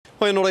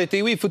Hoi no rei te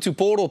iwi futu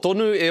poro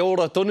tonu e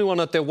ora tonu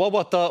ana te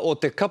wawata o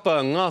te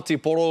kapa Ngati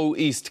Porou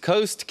East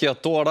Coast kia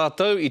toa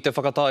ratou i te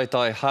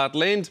Whakataetae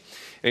Heartland.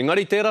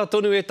 Engari tera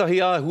tonu etahi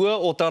ahua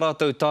o tā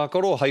ratou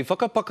takaro hei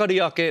whakapakari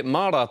ake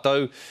mā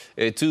ratou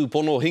e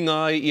tupono hinga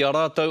ai i a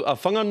ratou a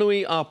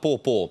Whanganui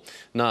apopo.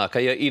 Nā,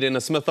 kaya Irena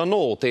Smith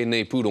anō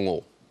tēnei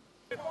pūrongo.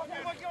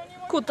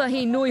 Ko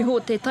tahi noi ho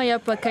te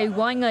taiapa kei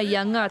wainga i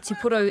a Ngati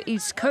Porou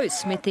East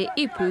Coast me te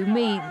ipu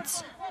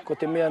meads. Ko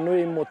te mea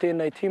nui mo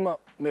tēnei tima,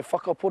 me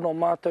whakapono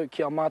mātou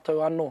ki a mātou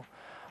anō.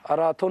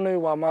 Ara tonu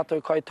wā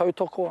mātou kai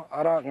tautoko,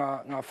 ara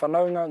ngā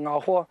whanaunga, ngā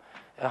hoa,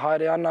 e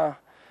haere ana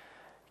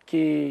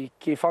ki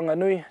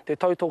Whanganui, te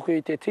tautoko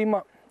i te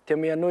tima, te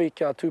mea nui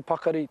kia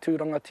tūpakari,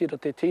 tūrangatira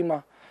te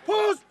tima.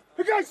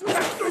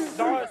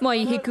 Mai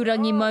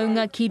hikurangi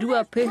maunga ki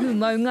rua pehu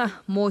maunga,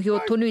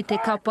 mōhio tonu te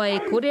kapa e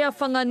korea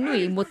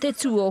Whanganui mo te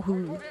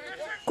tuohu.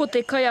 Ko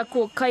te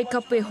kaiako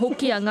kaikape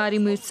hoki a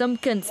Ngārimu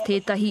Simpkins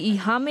tētahi I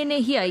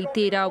hāmenehia I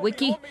tērā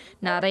wiki,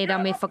 nā reira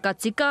me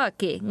whakatika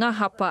ake ngā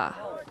hapa.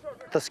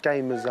 This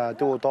game is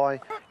do or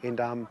die,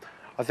 and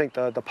I think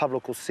the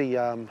public will see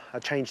a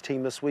changed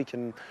team this week,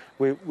 and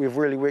we've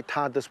really worked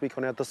hard this week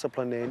on our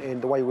discipline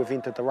and the way we've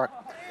entered the ruck.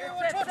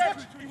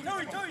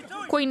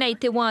 Koinei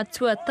te wā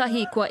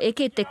tuatahi kua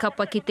eke te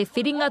kapa ki te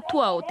whiringa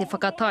tua o te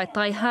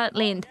Whakataetae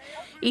Heartland.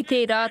 I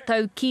te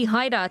rātau ki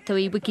hai rātau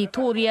I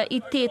Wikitoria I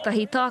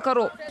tētahi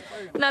takaro.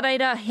 Nā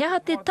reira, hea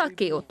te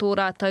take o tō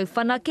rātau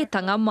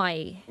whanaketanga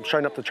mai.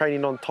 Showing up to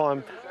training on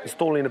time,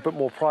 installing a bit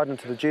more pride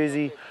into the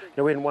jersey. You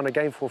know, we hadn't won a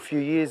game for a few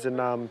years,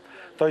 and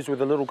those were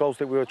the little goals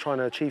that we were trying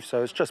to achieve.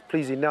 So it's just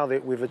pleasing now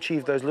that we've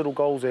achieved those little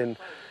goals and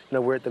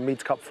we're at the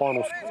Meads Cup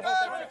finals.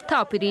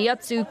 Tāpiri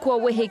atu kua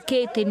wehe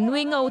kē te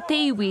nuinga o te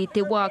iwi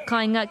te wā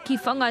kāinga ki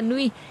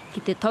Whanganui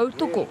ki te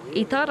tautoko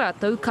I tā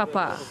rātau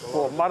kapa.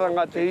 Ko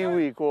maranga te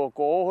iwi, ko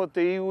oho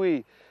te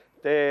iwi,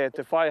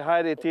 te whai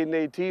haere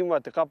tēnei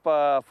tīma, te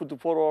kapa futu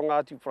poro o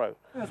Ngati Porou.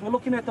 Yes, we're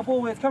looking at the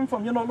ball where it's come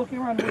from, you're not looking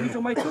around, where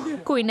your mates are there.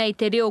 Koinei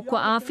te reo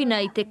kua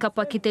āwhina I te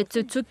kapa ki te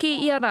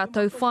tutuki I a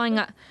rātau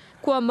whainga.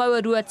 Kua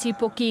maurua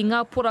tipoki I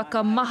ngā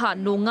poraka maha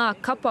no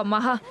ngā kapa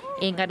maha,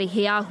 engari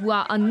he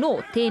ahua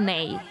anō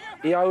tēnei.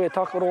 I au e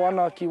takaro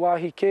ana ki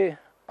wāhi kē,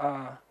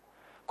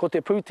 ko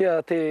te pūtea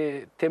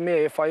te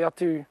mea e whai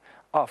atu,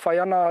 whai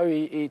ana au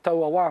I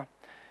taua wā.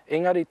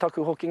 Engari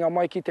taku hokinga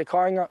mai ki te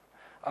kāinga,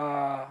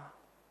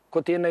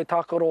 ko tēnei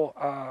takaro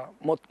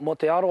mo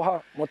te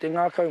aroha, mo te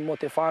ngākau, mo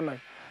te whānau.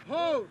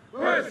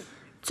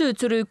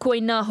 Tūturu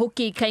koina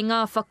hoki kei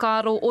ngā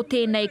whakaaro o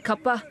tēnei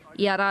kapa,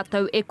 I a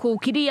rātau e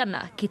kōkiri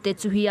ana ki te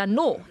tuhi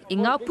anō I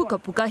ngā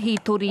pukapuka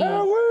hitori.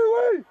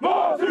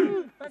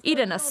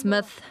 Irena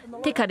Smith,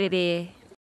 Te Karere.